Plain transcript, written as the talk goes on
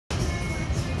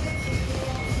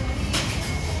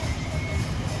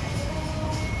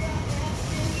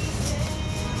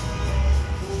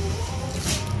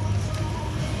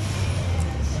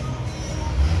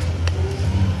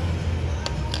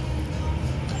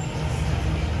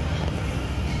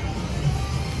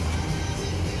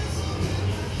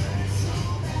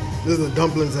This is the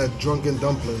dumplings at Drunken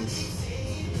Dumplings.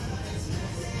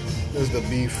 This is the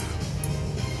beef.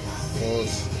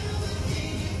 Pause.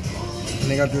 And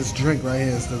they got this drink right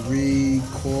here. It's the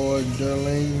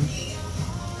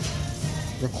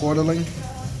Recorderling.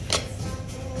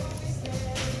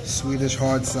 Swedish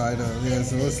hard cider. Yeah,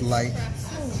 so it's light.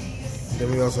 Then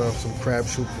we also have some crab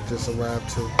soup that just arrived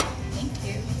too. Thank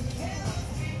you.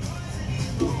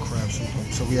 Crab soup.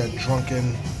 So we had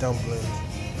Drunken Dumpling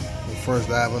on First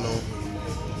Avenue,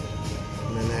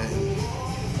 Manhattan.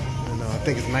 And I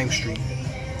think it's 9th Street.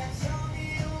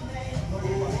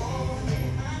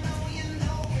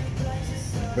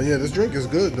 But yeah, this drink is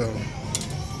good though.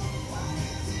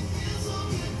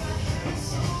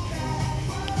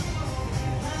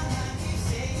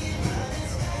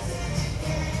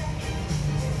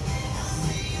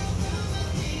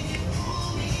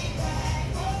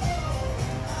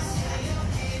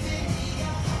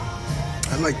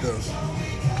 I like those.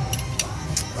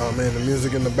 Oh man, the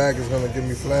music in the back is gonna get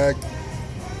me flagged.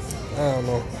 I don't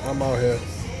know. I'm out here.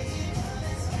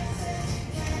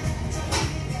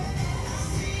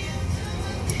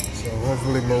 So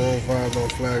hopefully Maroon 5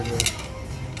 don't flag me.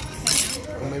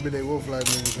 Or maybe they will flag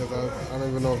me because I don't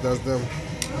even know if that's them.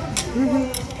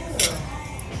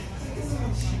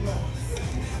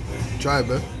 Try it,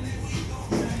 man.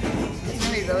 It's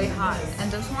gonna be really hot.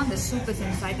 And this one, the soup is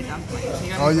inside the dumpling.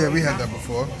 So Oh yeah, we had that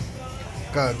before.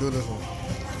 Gotta do this one.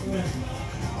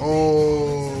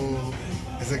 Oh,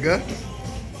 is it good?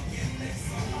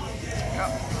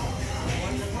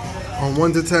 On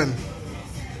 1 to 10.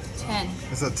 10.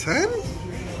 It's a 10?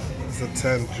 It's a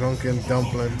 10. Drunken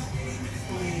Dumpling.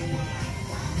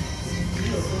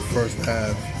 First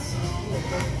Ave.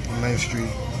 9th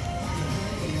Street.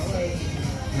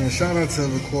 And shout out to the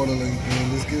Recorderling.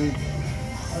 This good.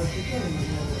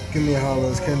 Give me a holler.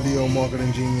 It's Ken Deo,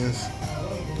 marketing genius.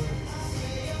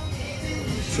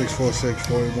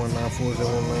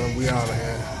 646-481-9409. We out of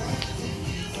here.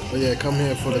 But yeah, come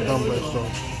here for the dumplings though.